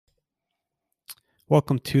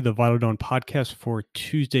Welcome to the Vital Dawn podcast for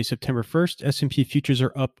Tuesday, September 1st. S&P futures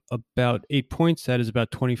are up about 8 points. That is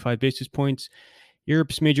about 25 basis points.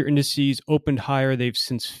 Europe's major indices opened higher. They've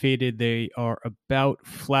since faded. They are about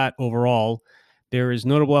flat overall. There is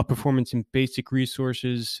notable outperformance in basic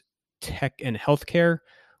resources, tech, and healthcare,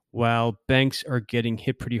 while banks are getting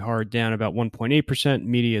hit pretty hard, down about 1.8%.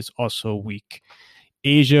 Media is also weak.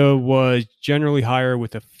 Asia was generally higher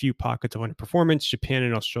with a few pockets of underperformance. Japan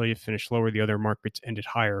and Australia finished lower. The other markets ended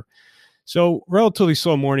higher. So relatively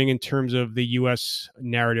slow morning in terms of the U.S.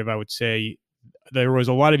 narrative, I would say. There was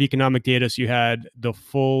a lot of economic data. So you had the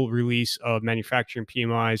full release of manufacturing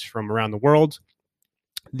PMIs from around the world.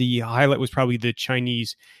 The highlight was probably the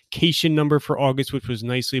Chinese Caixin number for August, which was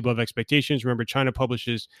nicely above expectations. Remember, China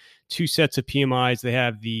publishes two sets of PMIs. They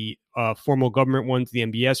have the formal government ones, the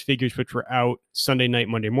MBS figures, which were out Sunday night,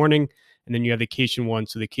 Monday morning. And then you have the Caixin one.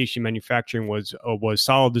 So the Caixin manufacturing was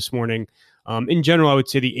solid this morning. In general, I would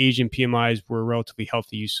say the Asian PMIs were relatively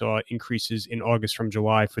healthy. You saw increases in August from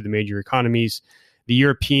July for the major economies. The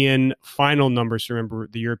European final numbers, remember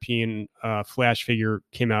the European flash figure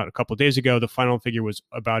came out a couple of days ago. The final figure was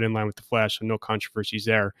about in line with the flash, so no controversies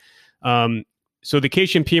there. So the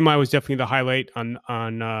Caixin PMI was definitely the highlight on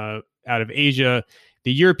out of Asia.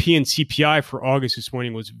 The European CPI for August this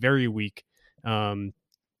morning was very weak,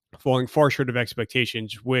 falling far short of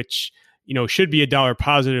expectations, which should be a dollar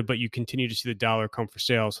positive, but you continue to see the dollar come for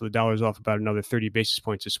sale. So the dollar is off about another 30 basis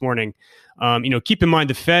points this morning. Keep in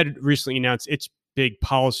mind the Fed recently announced its big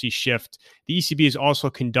policy shift. The ECB is also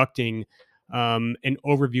conducting an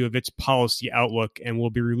overview of its policy outlook, and we'll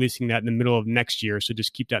be releasing that in the middle of next year. So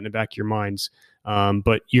just keep that in the back of your minds.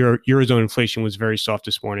 But Eurozone inflation was very soft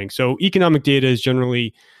this morning. So economic data is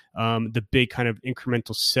generally the big kind of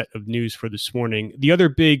incremental set of news for this morning. The other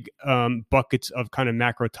big buckets of kind of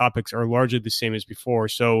macro topics are largely the same as before.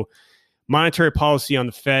 So monetary policy on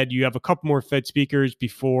the Fed, you have a couple more Fed speakers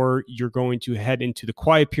before you're going to head into the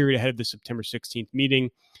quiet period ahead of the September 16th meeting.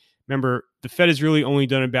 Remember, the Fed has really only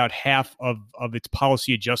done about half of its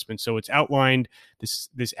policy adjustments. So it's outlined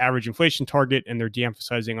this average inflation target, and they're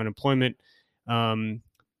de-emphasizing unemployment.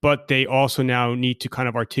 But they also now need to kind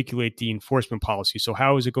of articulate the enforcement policy. So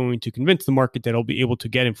how is it going to convince the market that it'll be able to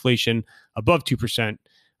get inflation above 2%?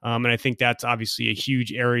 And I think that's obviously a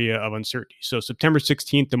huge area of uncertainty. So September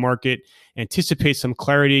 16th, the market anticipates some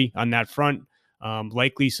clarity on that front,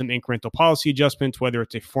 likely some incremental policy adjustments, whether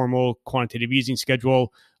it's a formal quantitative easing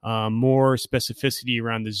schedule, more specificity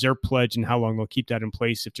around the ZIRP pledge and how long they'll keep that in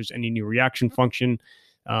place, if there's any new reaction function.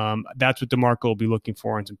 That's what the market will be looking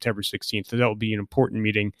for on September 16th. So that will be an important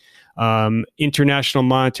meeting. International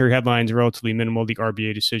monetary headlines are relatively minimal. The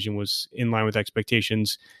RBA decision was in line with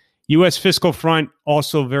expectations. U.S. fiscal front,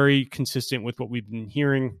 also very consistent with what we've been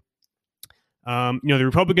hearing. The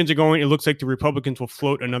Republicans are going, it looks like the Republicans will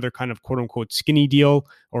float another kind of quote unquote skinny deal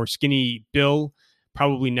or skinny bill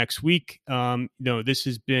probably next week. This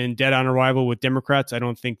has been dead on arrival with Democrats. I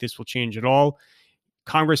don't think this will change at all.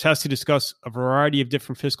 Congress has to discuss a variety of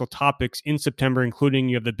different fiscal topics in September, including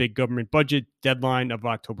you have the big government budget deadline of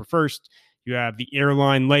October 1st. You have the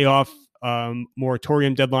airline layoff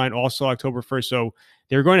moratorium deadline, also October 1st. So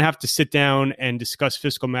they're going to have to sit down and discuss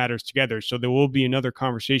fiscal matters together. So there will be another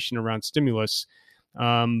conversation around stimulus.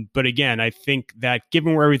 But again, I think that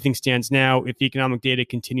given where everything stands now, if the economic data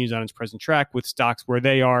continues on its present track with stocks where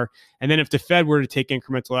they are, and then if the Fed were to take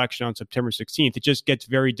incremental action on September 16th, it just gets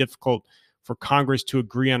very difficult for Congress to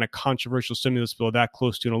agree on a controversial stimulus bill that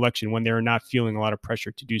close to an election when they're not feeling a lot of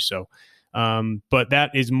pressure to do so. But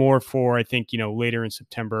that is more for, I think, later in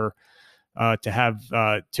September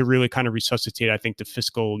to really kind of resuscitate, I think, the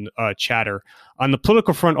fiscal chatter. On the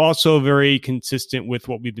political front, also very consistent with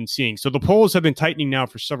what we've been seeing. So the polls have been tightening now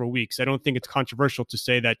for several weeks. I don't think it's controversial to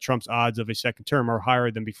say that Trump's odds of a second term are higher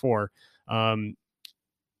than before.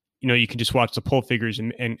 You can just watch the poll figures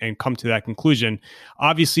and come to that conclusion.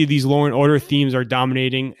 Obviously, these law and order themes are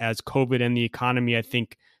dominating as COVID and the economy, I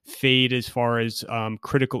think, fade as far as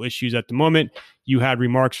critical issues at the moment. You had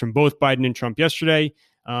remarks from both Biden and Trump yesterday.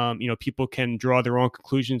 People can draw their own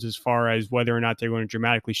conclusions as far as whether or not they're going to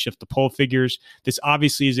dramatically shift the poll figures. This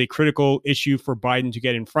obviously is a critical issue for Biden to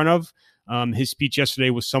get in front of. His speech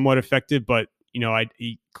yesterday was somewhat effective, but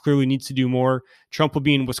he clearly needs to do more. Trump will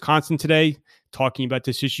be in Wisconsin today talking about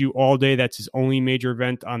this issue all day. That's his only major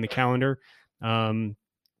event on the calendar. Biden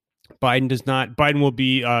will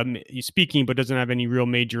be speaking, but doesn't have any real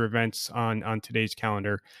major events on today's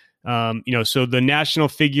calendar. So the national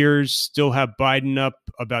figures still have Biden up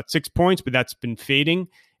about 6 points, but that's been fading.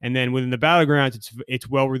 And then within the battlegrounds, it's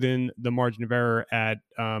well within the margin of error at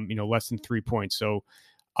less than 3 points. So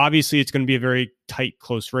Obviously, it's going to be a very tight,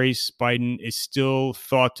 close race. Biden is still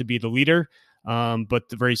thought to be the leader, but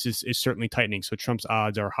the race is certainly tightening. So Trump's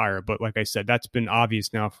odds are higher. But like I said, that's been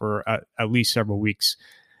obvious now for at least several weeks.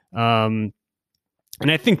 And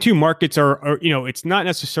I think, too, markets are, it's not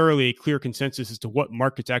necessarily a clear consensus as to what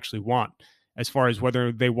markets actually want as far as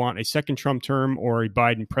whether they want a second Trump term or a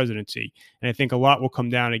Biden presidency. And I think a lot will come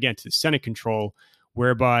down, again, to the Senate control,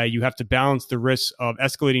 whereby you have to balance the risks of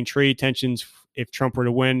escalating trade tensions if Trump were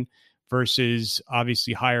to win versus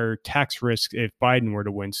obviously higher tax risk if Biden were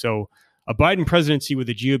to win. So a Biden presidency with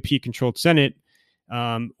a GOP-controlled Senate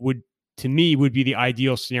would be the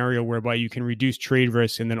ideal scenario whereby you can reduce trade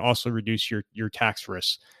risks and then also reduce your tax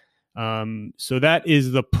risks. So that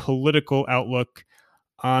is the political outlook.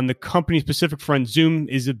 On the company-specific front, Zoom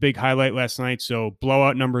is a big highlight last night. So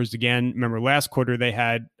blowout numbers again. Remember, last quarter they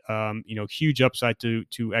had huge upside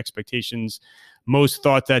to expectations. Most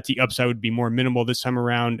thought that the upside would be more minimal this time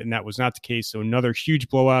around, and that was not the case. So another huge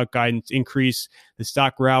blowout guidance increase. The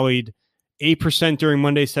stock rallied 8% during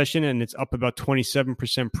Monday's session, and it's up about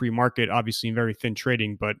 27% pre-market, obviously in very thin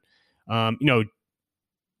trading. But,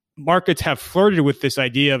 markets have flirted with this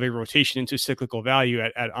idea of a rotation into cyclical value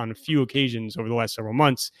on a few occasions over the last several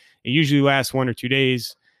months. It usually lasts 1 or 2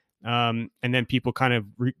 days, and then people kind of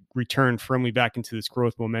return firmly back into this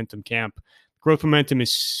growth momentum camp. Growth momentum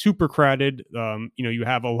is super crowded. You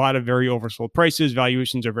have a lot of very oversold prices.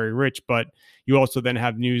 Valuations are very rich, but you also then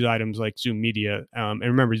have news items like Zoom Media. And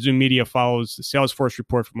remember, Zoom Media follows the Salesforce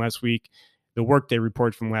report from last week, the Workday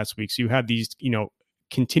report from last week. So you have these,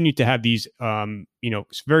 continue to have these,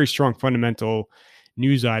 very strong fundamental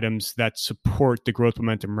news items that support the growth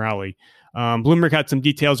momentum rally. Bloomberg had some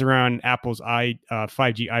details around Apple's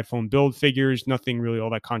 5G iPhone build figures. Nothing really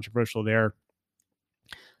all that controversial there.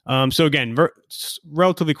 So again,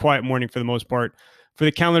 relatively quiet morning for the most part. For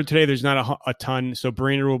the calendar today, there's not a ton. So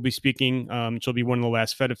Brainerd will be speaking. She'll be one of the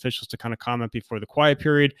last Fed officials to kind of comment before the quiet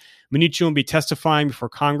period. Mnuchin will be testifying before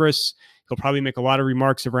Congress. He'll probably make a lot of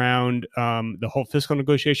remarks around the whole fiscal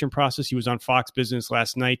negotiation process. He was on Fox Business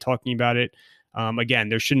last night talking about it. Again,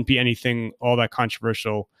 there shouldn't be anything all that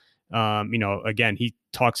controversial. Again, he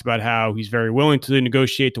talks about how he's very willing to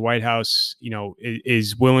negotiate. The White House,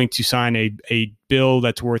 is willing to sign a bill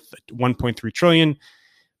that's worth $1.3 trillion.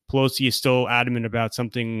 Pelosi is still adamant about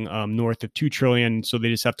something north of $2 trillion. So they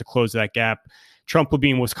just have to close that gap. Trump will be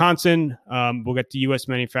in Wisconsin. We'll get the U.S.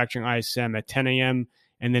 manufacturing ISM at 10 a.m.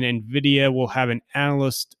 And then NVIDIA will have an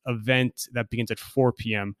analyst event that begins at 4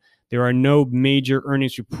 p.m. There are no major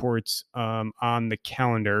earnings reports on the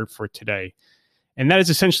calendar for today. And that is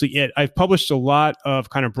essentially it. I've published a lot of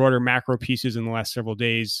kind of broader macro pieces in the last several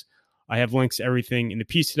days. I have links to everything in the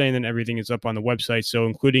piece today, and then everything is up on the website. So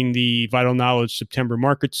including the Vital Knowledge September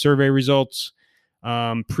market survey results,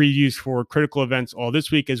 previews for critical events all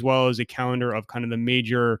this week, as well as a calendar of kind of the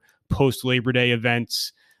major post-Labor Day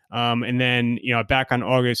events. And then, back on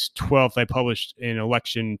August 12th, I published an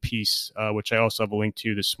election piece, which I also have a link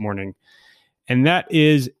to this morning. And that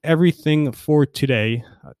is everything for today.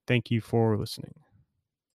 Thank you for listening.